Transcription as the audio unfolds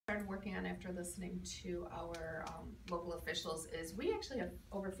working on after listening to our local officials is we actually have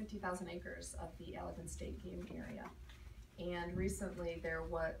over 50,000 acres of the Allegan State Game Area. And recently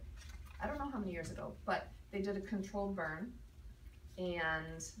I don't know how many years ago, but they did a controlled burn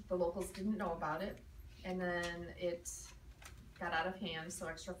and the locals didn't know about it. And then it got out of hand, so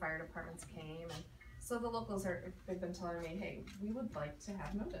extra fire departments came. And so the locals they've been telling me, hey, we would like to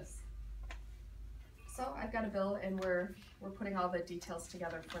have notice. So I've got a bill and we're putting all the details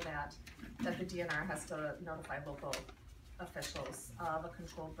together for that the DNR has to notify local officials of a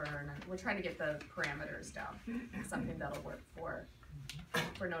controlled burn, and we're trying to get the parameters down, something that'll work for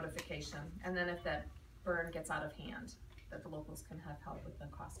notification. And then if that burn gets out of hand, that the locals can have help with the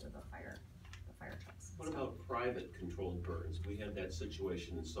cost of the fire trucks. What about private controlled burns? We had that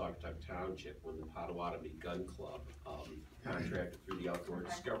situation in Saugatuck Township when the Potawatomi Gun Club contracted through the Outdoor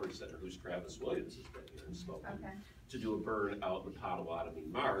Discovery Center, who's Travis Williams has been here and spoken, to do a burn out in the Potawatomi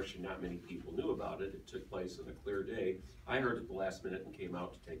Marsh, and not many people knew about it. It took place on a clear day. I heard at the last minute and came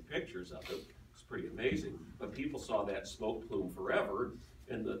out to take pictures of it. It's pretty amazing. But people saw that smoke plume forever,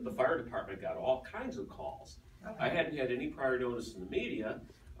 and the fire department got all kinds of calls. I hadn't had any prior notice in the media.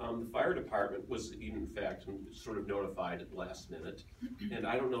 The fire department was in fact sort of notified at the last minute, and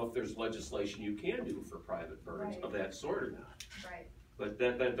I don't know if there's legislation you can do for private burns of that sort or not. Right. But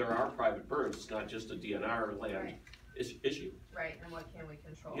that there are private burns. It's not just a DNR land issue. Right, and what can we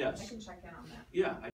control? Yes. I can check in on that. Yeah.